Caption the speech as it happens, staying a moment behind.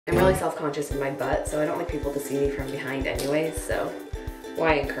I'm really self-conscious in my butt, so I don't like people to see me from behind anyways, so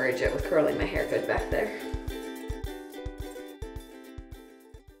why encourage it with curling my hair good back there.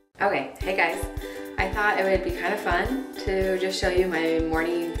 Okay, hey guys. I thought it would be kind of fun to just show you my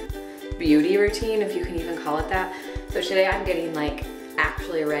morning beauty routine, if you can even call it that. So today I'm getting like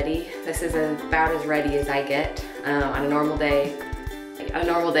actually ready. This is about as ready as I get on a normal day. On a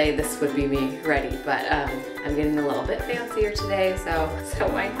normal day, this would be me ready, but I'm getting a little bit fancier today, so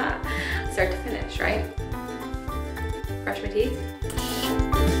why not? Start to finish, right? Brush my teeth.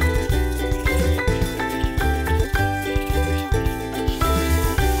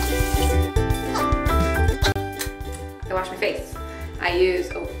 I wash my face. I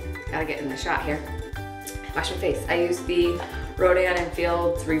use, oh, gotta get in the shot here. Wash my face. I use the Redken and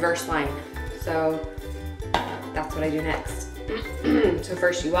Fields reverse line, so that's what I do next. So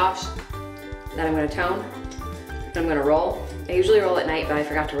first you wash, then I'm going to tone, then I'm going to roll. I usually roll at night, but I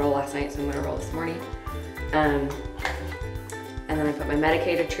forgot to roll last night, so I'm going to roll this morning. And then I put my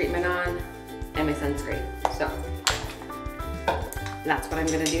medicated treatment on and my sunscreen. So that's what I'm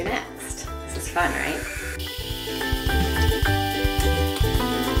going to do next. This is fun, right?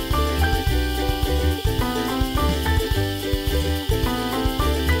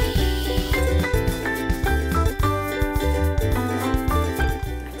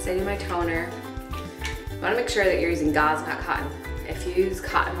 Toner. You want to make sure that you're using gauze, not cotton. If you use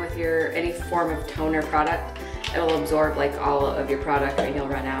cotton with any form of toner product, it'll absorb like all of your product and you'll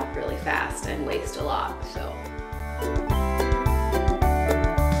run out really fast and waste a lot. So.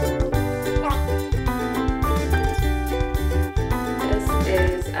 This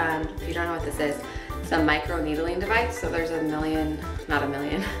is, if you don't know what this is, it's a micro needling device. So there's not a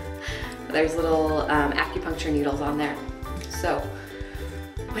million, but there's little acupuncture needles on there. So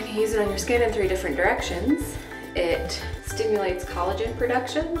when you use it on your skin in 3 different directions, it stimulates collagen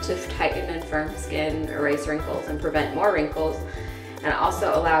production to tighten and firm skin, erase wrinkles, and prevent more wrinkles. And it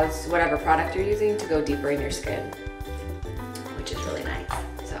also allows whatever product you're using to go deeper in your skin, which is really nice.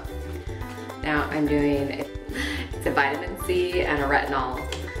 So now I'm doing, it's a vitamin C and a retinol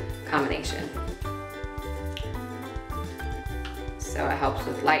combination. So it helps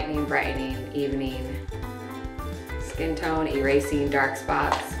with lightening, brightening, evening, skin tone, erasing dark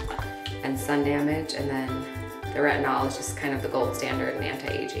spots and sun damage, and then the retinol is just kind of the gold standard in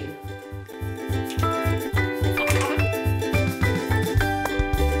anti-aging.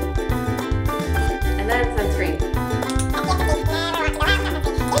 And then sunscreen.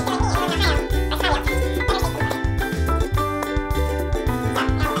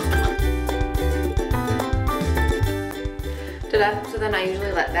 So then I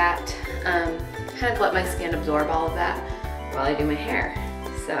usually let that kind of let my skin absorb all of that while I do my hair.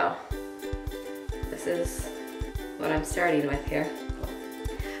 So this is what I'm starting with here.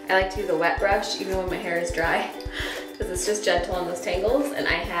 I like to use a wet brush even when my hair is dry because it's just gentle on those tangles, and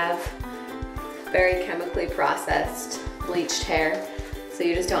I have very chemically processed bleached hair, so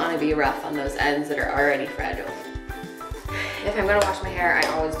you just don't want to be rough on those ends that are already fragile. If I'm going to wash my hair, I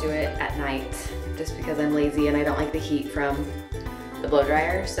always do it at night just because I'm lazy and I don't like the heat from the blow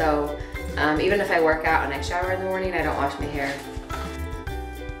dryer. So even if I work out and I shower in the morning, I don't wash my hair.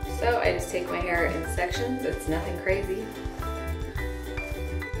 So I just take my hair in sections. It's nothing crazy.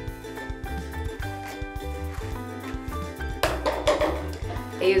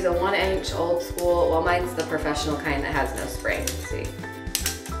 I use a 1-inch old school, well, mine's the professional kind that has no spring, see.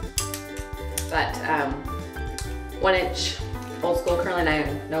 But 1-inch old school curling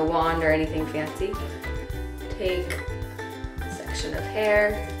iron, no wand or anything fancy. Take a section of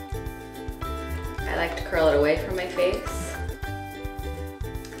hair. I like to curl it away from my face,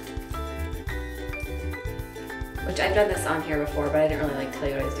 which I've done this on here before, but I didn't really like to tell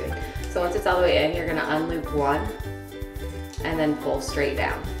you what I was doing. So once it's all the way in, you're going to unloop one and then pull straight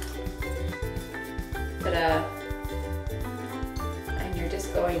down. Ta-da! And you're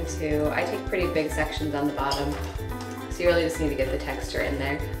just going to, I take pretty big sections on the bottom, so you really just need to get the texture in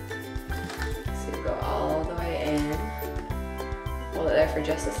there. So you go all the way in, hold it there for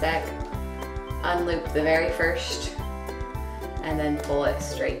just a sec, unloop the very first, and then pull it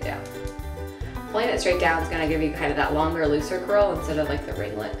straight down. Pulling it straight down is going to give you kind of that longer, looser curl instead of like the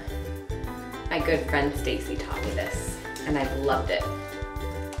ringlet. My good friend Stacy taught me this, and I've loved it.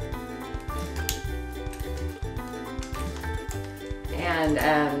 And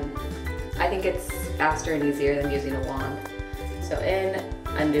I think it's faster and easier than using a wand. So in,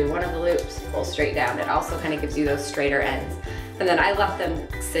 undo one of the loops, pull straight down. It also kind of gives you those straighter ends. And then I let them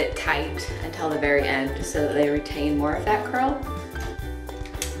sit tight until the very end, just so that they retain more of that curl.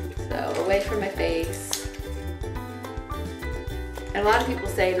 So away from my face. And a lot of people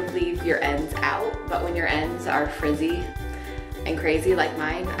say to leave your ends out, but when your ends are frizzy and crazy like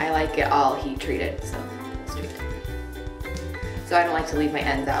mine, I like it all heat treated, so straight. So I don't like to leave my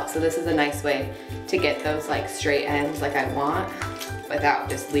ends out. So this is a nice way to get those like straight ends like I want without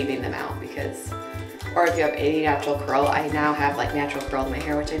just leaving them out, because, or if you have any natural curl, I now have like natural curl in my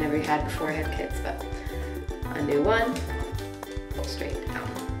hair, which I never had before I had kids, but undo one, pull straight down.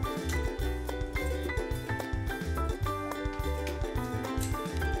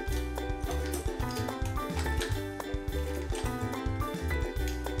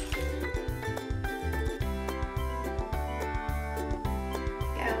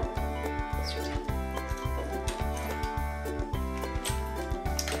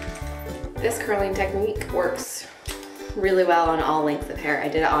 This curling technique works really well on all lengths of hair. I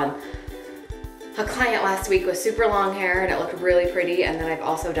did it on a client last week with super long hair and it looked really pretty, and then I've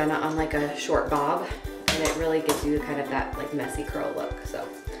also done it on like a short bob, and it really gives you kind of that like messy curl look. So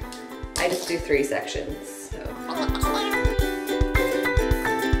I just do 3 sections. So.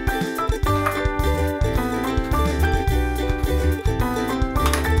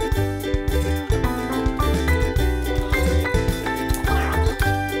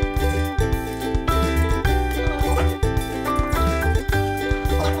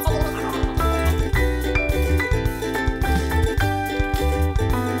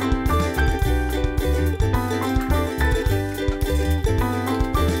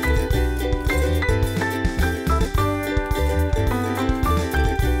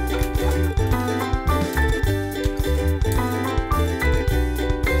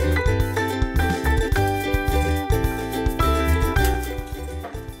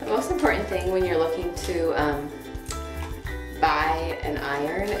 When you're looking to buy an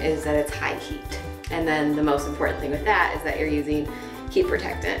iron is that it's high heat, and then the most important thing with that is that you're using heat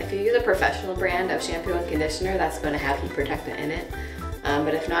protectant. If you use a professional brand of shampoo and conditioner, that's going to have heat protectant in it,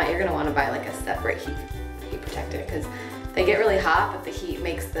 but if not, you're going to want to buy like a separate heat protectant, because they get really hot, but the heat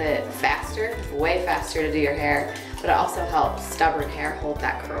makes it faster, way faster to do your hair, but it also helps stubborn hair hold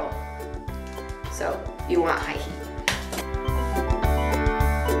that curl. So you want high heat.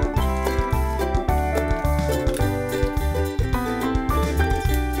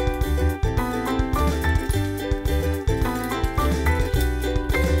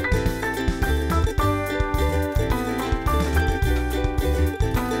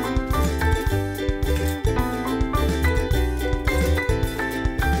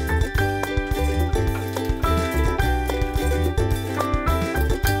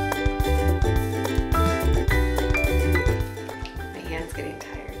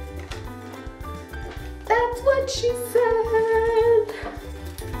 She said.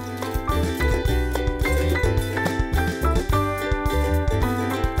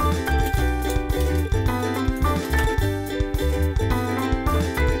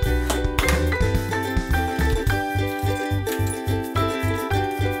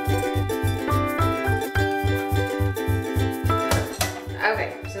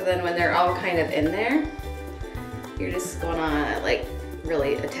 Okay, so then when they're all kind of in there, you're just gonna like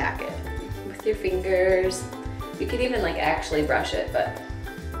really attack it with your fingers. You could even like actually brush it, but.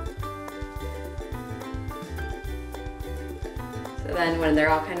 So then when they're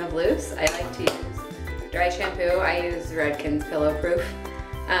all kind of loose, I like to use dry shampoo. I use Redken's Pillow Proof,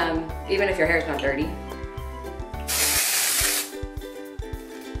 even if your hair's not dirty.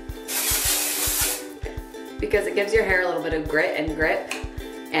 Because it gives your hair a little bit of grit and grip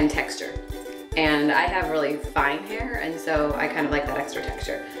and texture. And I have really fine hair, and so I kind of like that extra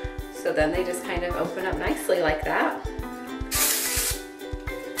texture. So then they just kind of open up nicely like that.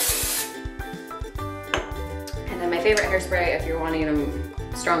 And then my favorite hairspray, if you're wanting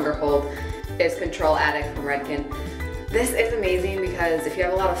a stronger hold, is Control Addict from Redken. This is amazing because if you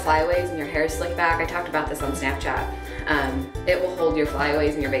have a lot of flyaways and your hair is slicked back, I talked about this on Snapchat, it will hold your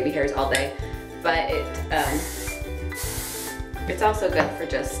flyaways and your baby hairs all day. But it's also good for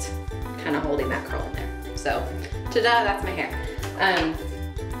just kind of holding that curl in there. So, ta-da, that's my hair.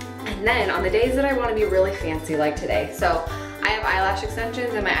 And then on the days that I want to be really fancy like today, so I have eyelash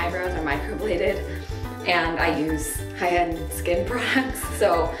extensions and my eyebrows are microbladed, and I use high-end skin products.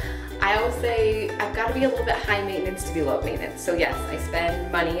 So I always say I've got to be a little bit high maintenance to be low maintenance. So yes, I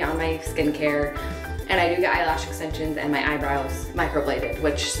spend money on my skincare, and I do get eyelash extensions and my eyebrows microbladed,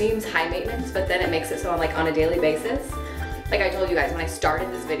 which seems high maintenance, but then it makes it so on a daily basis. Like I told you guys, when I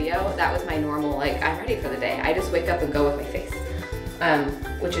started this video, that was my normal, like, I'm ready for the day. I just wake up and go with my face,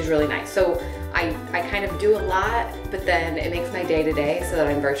 which is really nice. So I kind of do a lot, but then it makes my day-to-day so that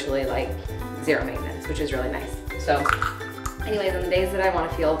I'm virtually like zero maintenance, which is really nice. So anyways, on the days that I want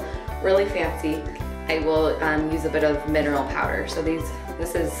to feel really fancy, I will use a bit of mineral powder. So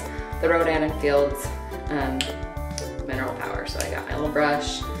this is the Rodan & Fields mineral powder. So I got my little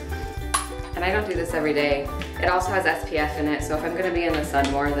brush, and I don't do this every day. It also has SPF in it, so if I'm gonna be in the sun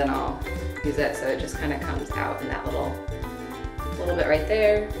more, then I'll use it. So it just kind of comes out in that little bit right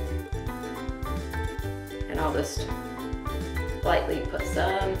there. And I'll just lightly put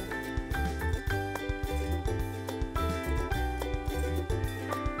some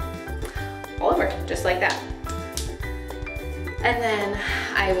all over, just like that. And then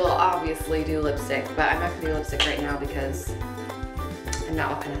I will obviously do lipstick, but I'm not gonna do lipstick right now because I'm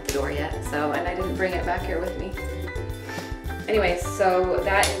not walking out the door yet, so, and I didn't bring it back here with me. Anyway, so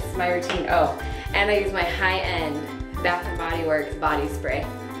that is my routine. Oh, and I use my high-end Bath & Body Works body spray.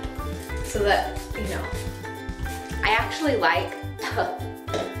 So that, you know, I actually like,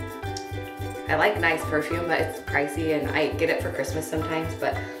 I like nice perfume, but it's pricey, and I get it for Christmas sometimes,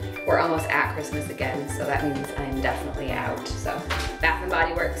 but we're almost at Christmas again, so that means I'm definitely out. So Bath &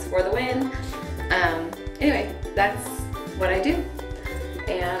 Body Works for the win. Anyway, that's what I do.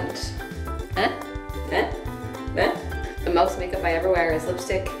 And the most makeup I ever wear is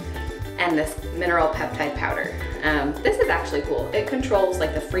lipstick and this mineral peptide powder. This is actually cool. It controls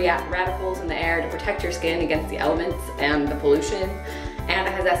like the free radicals in the air to protect your skin against the elements and the pollution, and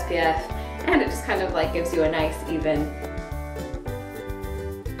it has SPF, and it just kind of like gives you a nice even.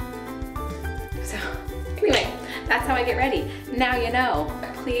 So anyway, that's how I get ready. Now you know.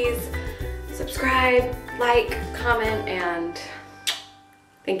 Please subscribe, like, comment, and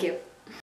thank you.